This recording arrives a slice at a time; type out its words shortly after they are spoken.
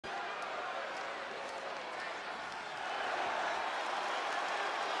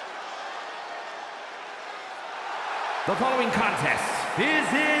The following contest is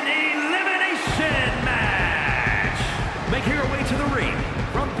an elimination match. Making her way to the ring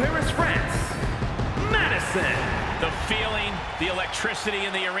from Paris, France, Madison. The feeling, the electricity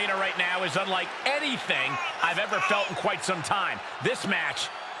in the arena right now is unlike anything I've ever felt in quite some time. This match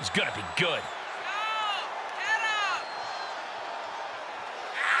is going to be good.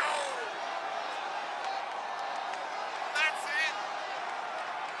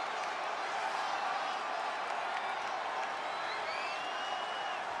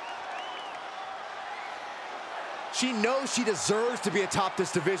 She knows she deserves to be atop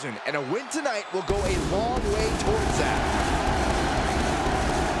this division, and a win tonight will go a long way towards that.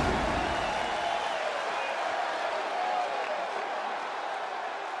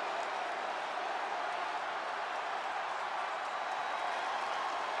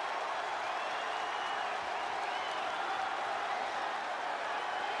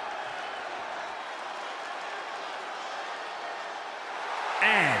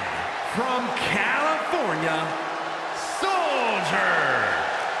 And from California,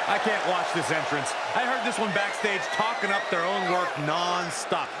 I can't watch this entrance. I heard this one backstage talking up their own work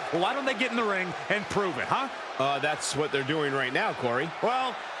non-stop. Well, why don't they get in the ring and prove it, huh? That's what they're doing right now, Corey.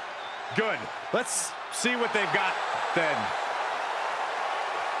 Well, good. Let's see what they've got then.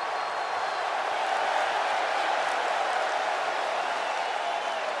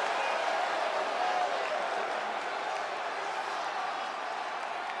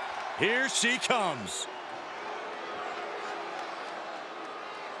 Here she comes.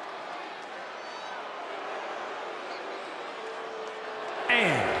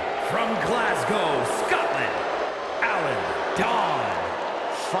 And from Glasgow, Scotland, Alan Dawn.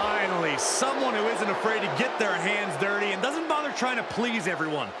 Finally, someone who isn't afraid to get their hands dirty and doesn't bother trying to please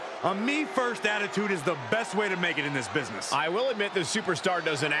everyone. A me-first attitude is the best way to make it in this business. I will admit the superstar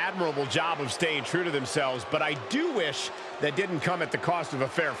does an admirable job of staying true to themselves, but I do wish that didn't come at the cost of a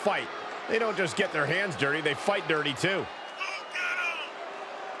fair fight. They don't just get their hands dirty, they fight dirty too.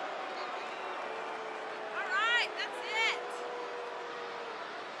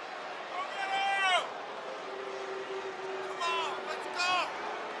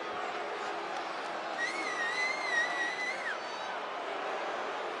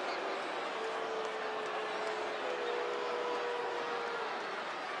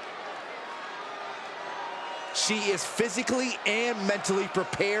 She is physically and mentally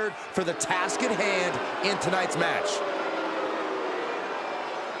prepared for the task at hand in tonight's match.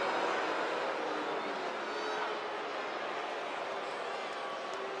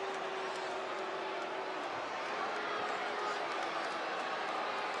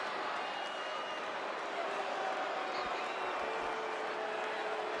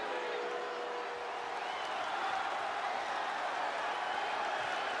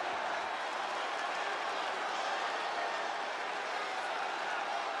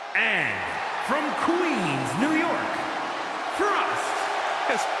 And from Queens, New York, Frost.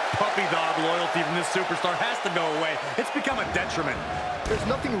 This puppy dog loyalty from this superstar has to go away. It's become a detriment. There's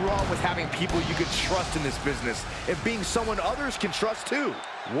nothing wrong with having people you can trust in this business, and being someone others can trust too.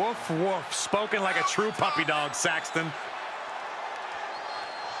 Woof, woof. Spoken like a true puppy dog, Saxton.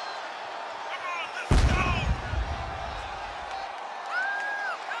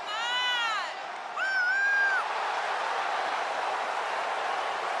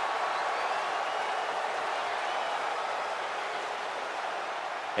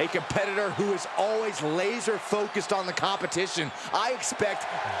 A competitor who is always laser focused on the competition. I expect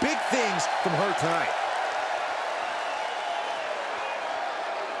big things from her tonight.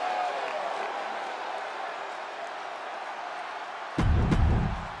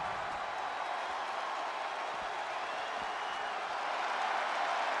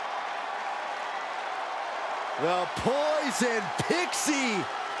 The Poison Pixie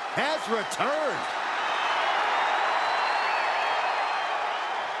has returned.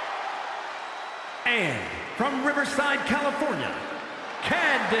 And from Riverside, California,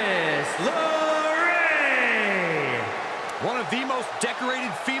 Candice LeRae. One of the most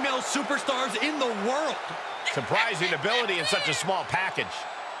decorated female superstars in the world. Surprising ability in such a small package.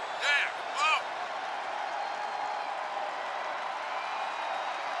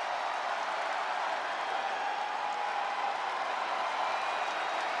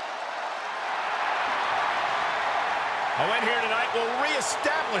 A win here tonight will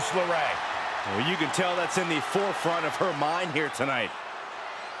reestablish LeRae. Well, you can tell that's in the forefront of her mind here tonight.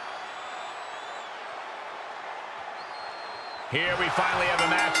 Here we finally have a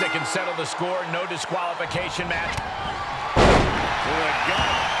match that can settle the score. No disqualification match. Good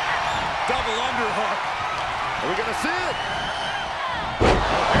God. Double underhook. Are we going to see it?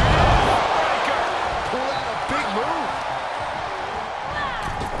 Pull out a big move.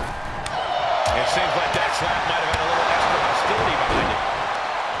 Seems like that slap might have had a little extra hostility behind it.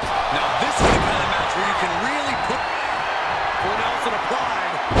 Now this is the kind of match where you can really put Full Nelson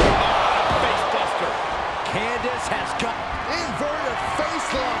applied. Oh, face buster. Candace has got inverted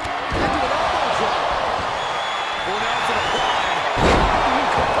face lock into an elbow drop. Full Nelson applied. You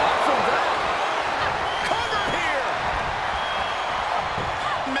come back from that. Cover here.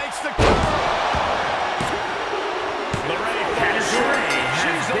 Makes the cover. Candice LeRae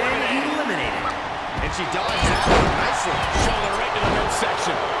has been eliminated. And she dodged that one nicely. Shoulder right to the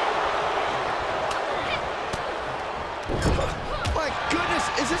midsection. My goodness,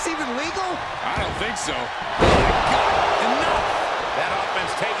 is this even legal? I don't think so. Oh my God, enough! That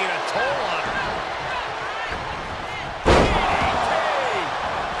offense taking a toll on her.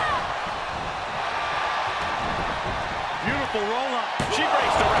 Beautiful roll-up. She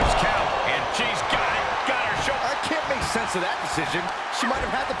breaks the ref's count, and she's got it. Got her shoulder. I can't make sense of that decision. She might have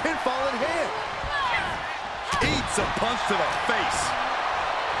had the pinfall in hand. Eats a punch to the face.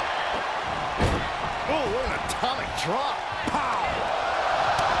 Oh, what an atomic drop. Pow!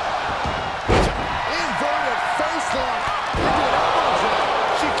 Inverted face lock into an elbow drop.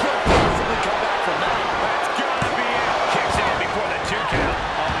 She can't possibly come back from that. That's gotta be it. Kicks in before the 2 count.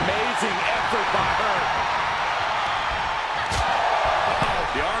 Amazing effort by her.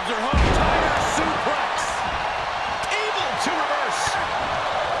 The arms are hooked. Tiger suplex. Able to reverse.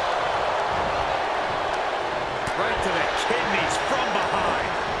 Right to the kidneys from behind.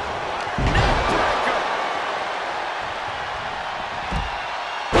 Neckbreaker.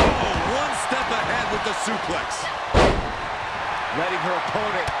 Oh, one step ahead with the suplex. Letting her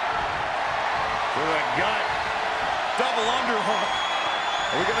opponent. To the gut. Double underhook.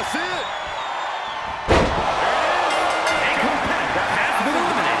 Are we gonna see it? A competitor has been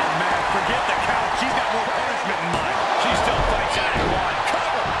eliminated. Man, forget the count. She's got more punishment in mind. She still fights out at 1.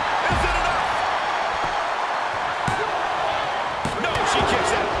 Cover. Is it enough? No, she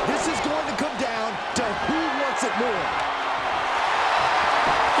kicks out. This is going to come down to who wants it more.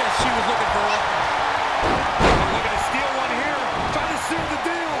 Guess she was looking for a... Looking to steal one here. Trying to seal the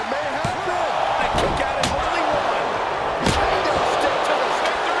deal. It may have been. They kick out at only 1. Candace stick to this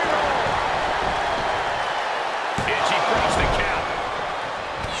victory roll. And she breaks the count.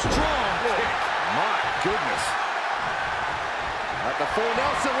 Strong kick. My goodness. Got the full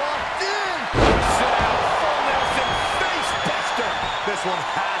Nelson locked in. Sit out. Full Nelson face buster. This one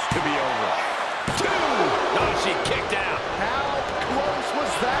has to be over. 2. No, she kicked out. How close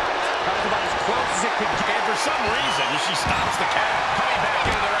was that? That was about as close as it could get. And for some reason, she stops the count. Coming back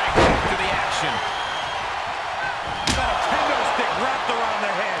into the ring. Back to the action. Got a kendo stick wrapped around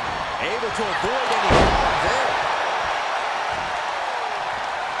the head. Able to avoid any harm there.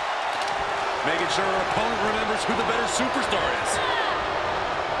 Making sure her opponent remembers who the better superstar is.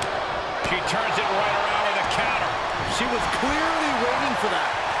 She turns it right around with a counter. She was clearly waiting for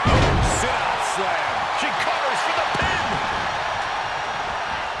that. Sit-out slam. She covers for the pin.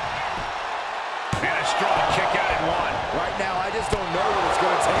 And a strong kick out at 1. Right now, I just don't know what it's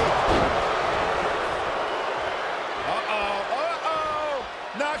going to take.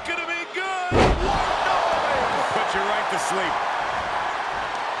 Not gonna be good. What noise? Put you right to sleep.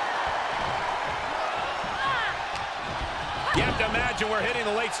 You have to imagine we're hitting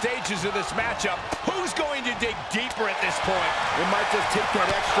the late stages of this matchup. Who's going to dig deeper at this point? It might just take that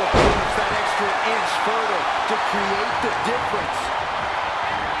extra push, that extra inch further to create the difference.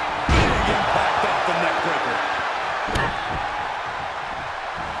 Big impact off the neck breaker.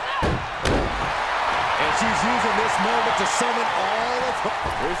 And she's using this moment to summon all of her.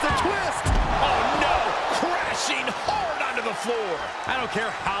 Here's the twist. Oh, no. Crashing hard onto the floor. I don't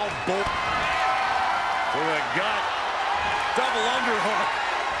care how bold. To the gut. Double underhook.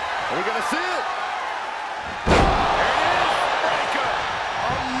 Are we going to see it? There it is. Breaker.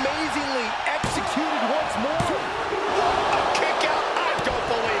 Amazingly executed once more. A kick out. I don't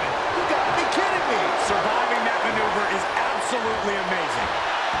believe it. You got to be kidding me. Surviving that maneuver is absolutely amazing.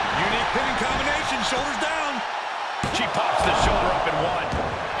 Unique pinning combination, shoulders down. She pops the shoulder up in 1.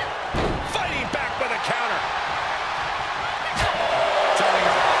 Fighting back with a counter. Telling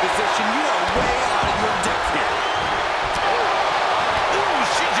her opposition, you are way out of your depth here. Ooh,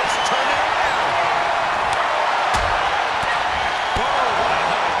 she just turned it around.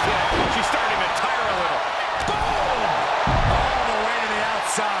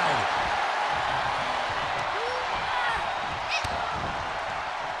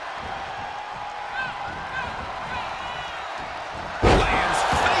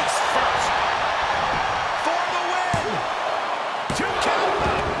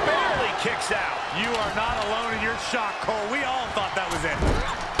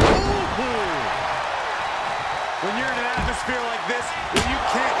 atmosphere like this, when you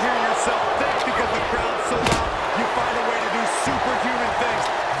can't hear yourself think because the crowd's so loud, you find a way to do superhuman things.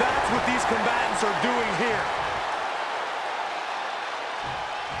 That's what these combatants are doing here.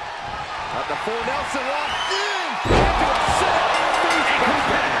 At the full Nelson locked in.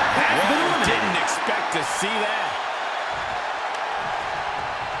 Didn't expect to see that.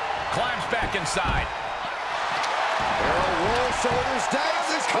 Climbs back inside. Arrow roll, shoulders down.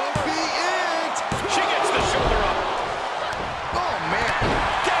 This could be it. She gets the shoulder up. Oh, man.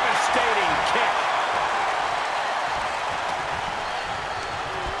 Devastating kick.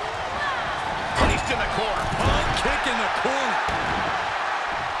 Placed in the corner. Punk kick in the corner.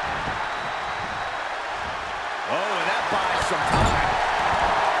 Oh, and that buys some time.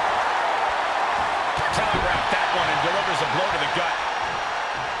 Telegraphed that one and delivers a blow to the gut.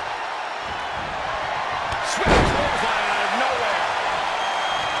 Swift clothesline out of nowhere.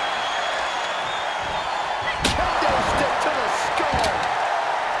 Kendo stick to the skull.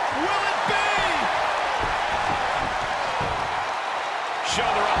 Will it be?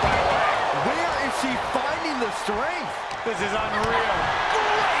 Shoulder up right away. Where is she finding the strength? This is unreal.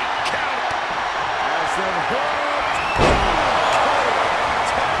 Great count. Has them hooked.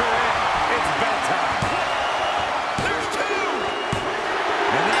 Tuck her in. It's bedtime. There's two.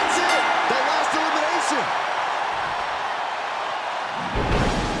 And that's it. The last elimination.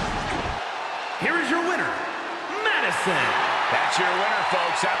 Here is your winner, Madison. That's your winner,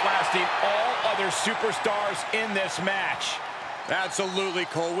 folks, outlasting all other superstars in this match. Absolutely,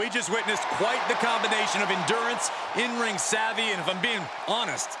 Cole. We just witnessed quite the combination of endurance, in-ring savvy, and if I'm being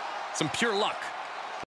honest, some pure luck.